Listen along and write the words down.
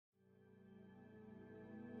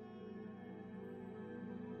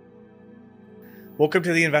Welcome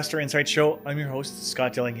to the Investor Insight Show. I'm your host,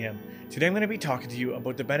 Scott Dillingham. Today I'm going to be talking to you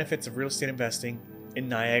about the benefits of real estate investing in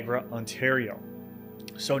Niagara, Ontario.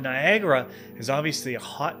 So Niagara is obviously a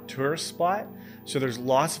hot tourist spot, so there's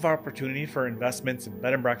lots of opportunity for investments in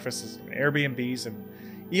bed and breakfasts and Airbnbs and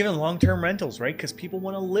even long-term rentals, right? Because people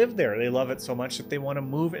want to live there. They love it so much that they want to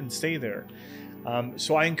move and stay there.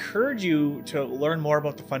 So I encourage you to learn more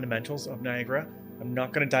about the fundamentals of Niagara. I'm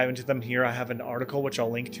not going to dive into them here. I have an article which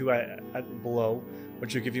I'll link to below,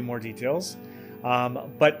 which will give you more details.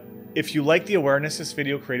 But if you like the awareness this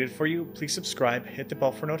video created for you, please subscribe, hit the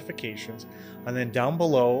bell for notifications, and then down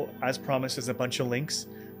below, as promised, is a bunch of links.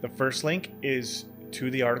 The first link is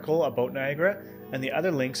to the article about Niagara, and the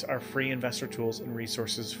other links are free investor tools and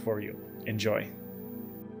resources for you. Enjoy.